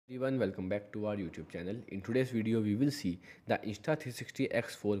Everyone, welcome back to our YouTube channel. In today's video we will see the Insta360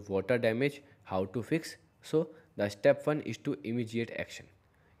 X4 water damage, how to fix. So the step 1 is to immediate action.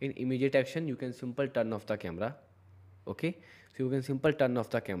 In immediate action you can simple turn off the camera. Okay, so you can simple turn off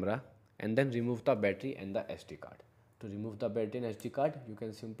the camera and then remove the battery and the SD card. To remove the battery and SD card you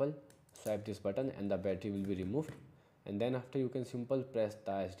can simple swipe this button and the battery will be removed, and then after you can simple press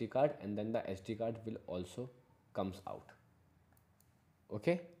the SD card and then the SD card will also comes out.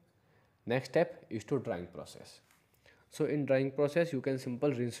 Okay, next step is to drying process. So in drying process you can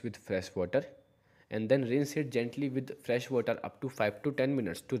simple rinse with fresh water and then rinse it gently with fresh water up to 5 to 10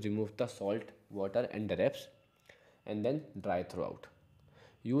 minutes to remove the salt, water and debris, and then dry throughout.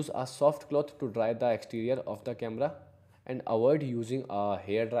 Use a soft cloth to dry the exterior of the camera and avoid using a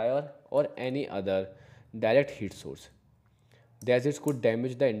hair dryer or any other direct heat source, as it could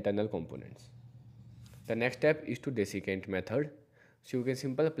damage the internal components. The next step is to desiccant method. So you can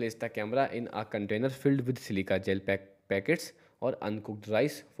simply place the camera in a container filled with silica gel packets or uncooked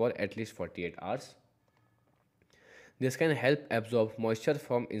rice for at least 48 hours. This can help absorb moisture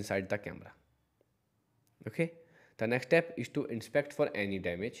from inside the camera. Okay. The next step is to inspect for any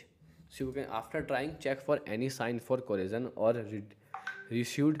damage. So you can, after drying, check for any sign for corrosion or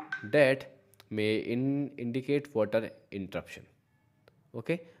residue that may indicate water interruption.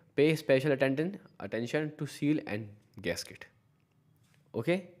 Okay. Pay special attention to seal and gasket.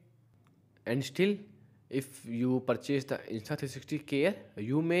 Okay, and still if you purchase the Insta360 Care,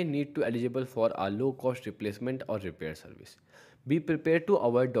 you may need to eligible for a low cost replacement or repair service. Be prepared to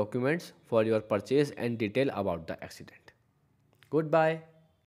avoid documents for your purchase and detail about the accident. Goodbye.